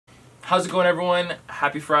How's it going, everyone?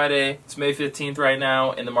 Happy Friday. It's May 15th right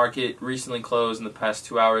now, and the market recently closed in the past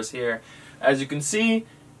 2 hours here. As you can see,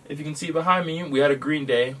 if you can see behind me, we had a green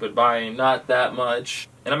day, but buying not that much.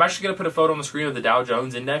 And I'm actually going to put a photo on the screen of the Dow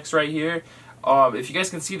Jones Index right here. If you guys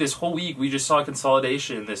can see, this whole week we just saw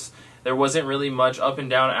consolidation. There wasn't really much up and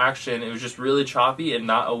down action. It was just really choppy and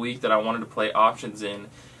not a week that I wanted to play options in.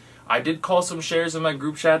 I did call some shares in my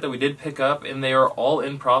group chat that we did pick up, and they are all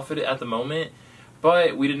in profit at the moment.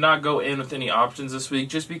 But we did not go in with any options this week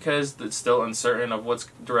just because it's still uncertain of what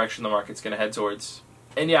direction the market's going to head towards.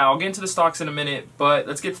 And yeah, I'll get into the stocks in a minute, but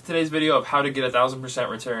let's get to today's video of how to get 1,000%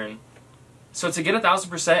 return. So to get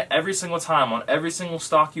 1,000% every single time on every single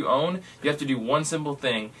stock you own, you have to do one simple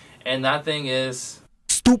thing, and that thing is...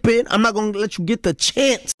 Stupid, I'm not going to let you get the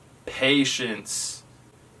chance. Patience.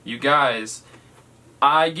 You guys...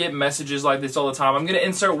 I get messages like this all the time. I'm going to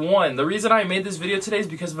insert one. The reason I made this video today is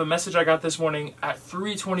because of a message I got this morning at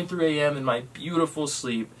 3:23 a.m. in my beautiful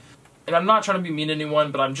sleep. And I'm not trying to be mean to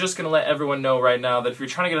anyone, but I'm just going to let everyone know right now that if you're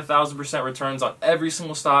trying to get 1,000% returns on every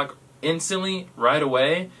single stock instantly, right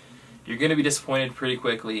away, you're going to be disappointed pretty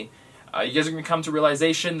quickly. You guys are going to come to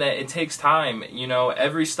realization that it takes time. You know,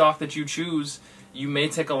 every stock that you choose, you may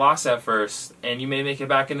take a loss at first, and you may make it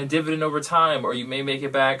back in a dividend over time, or you may make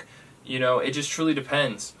it back... You know, it just truly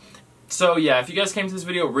depends. So yeah, if you guys came to this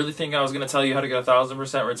video really thinking I was going to tell you how to get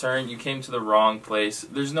 1,000% return, you came to the wrong place.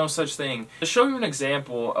 There's no such thing. To show you an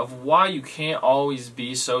example of why you can't always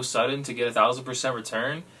be so sudden to get 1,000%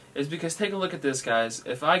 return is because, take a look at this, guys.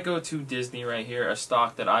 If I go to Disney right here, a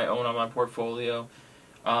stock that I own on my portfolio,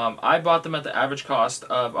 I bought them at the average cost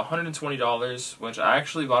of $120, which I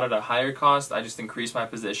actually bought at a higher cost. I just increased my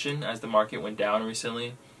position as the market went down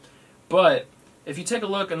recently. But if you take a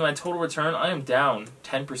look at my total return, I am down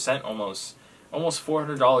 10% almost. Almost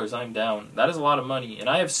 $400 I am down. That is a lot of money. And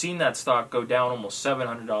I have seen that stock go down almost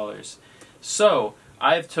 $700. So,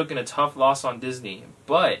 I have taken a tough loss on Disney.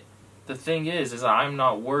 But the thing is I'm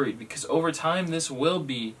not worried because over time this will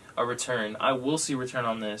be a return. I will see return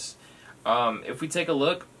on this. If we take a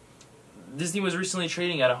look, Disney was recently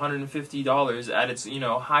trading at $150 at its,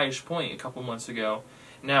 highest point a couple months ago.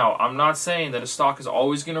 Now, I'm not saying that a stock is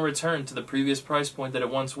always going to return to the previous price point that it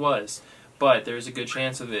once was, but there's a good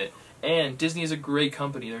chance of it. And Disney is a great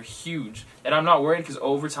company. They're huge. And I'm not worried because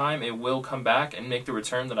over time it will come back and make the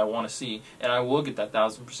return that I want to see. And I will get that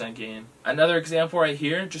 1,000% gain. Another example right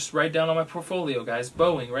here, just write down on my portfolio, guys.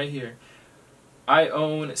 Boeing right here. I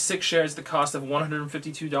own 6 shares at the cost of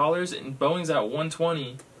 $152, and Boeing's at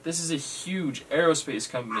 $120. This is a huge aerospace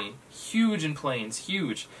company, huge in planes,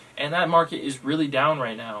 huge, and that market is really down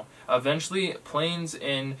right now. Eventually, planes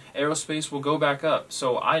and aerospace will go back up,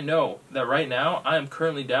 so I know that right now I am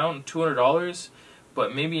currently down $200,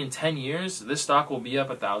 but maybe in 10 years, this stock will be up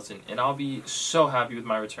 1,000, and I'll be so happy with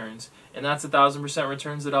my returns, and that's 1,000%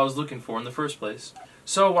 returns that I was looking for in the first place.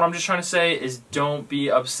 So what I'm just trying to say is don't be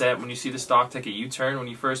upset when you see the stock take a U-turn when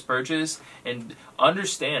you first purchase, and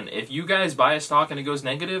understand, if you guys buy a stock and it goes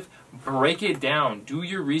negative, break it down, do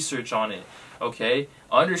your research on it, okay?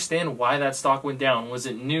 Understand why that stock went down. Was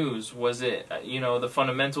it news? Was it, the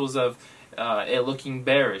fundamentals of it looking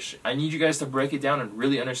bearish? I need you guys to break it down and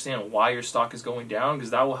really understand why your stock is going down, because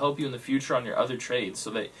that will help you in the future on your other trades so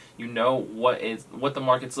that you know what the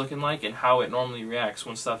market's looking like and how it normally reacts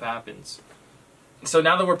when stuff happens. So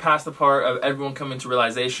now that we're past the part of everyone coming to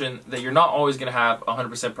realization that you're not always going to have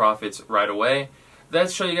 100% profits right away,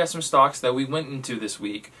 let's show you guys some stocks that we went into this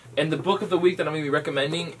week. And the book of the week that I'm going to be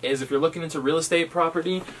recommending is, if you're looking into real estate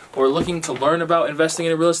property or looking to learn about investing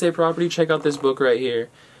in a real estate property, check out this book right here.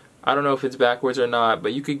 I don't know if it's backwards or not,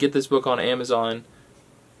 but you could get this book on Amazon.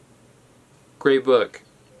 Great book.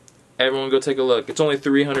 Everyone go take a look. It's only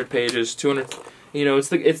 300 pages, 200,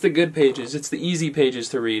 it's the good pages. It's the easy pages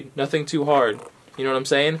to read. Nothing too hard. You know what I'm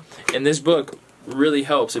saying? And this book really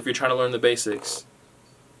helps if you're trying to learn the basics.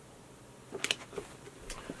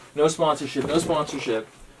 No sponsorship, no sponsorship.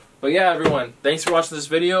 But yeah, everyone, thanks for watching this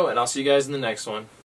video, and I'll see you guys in the next one.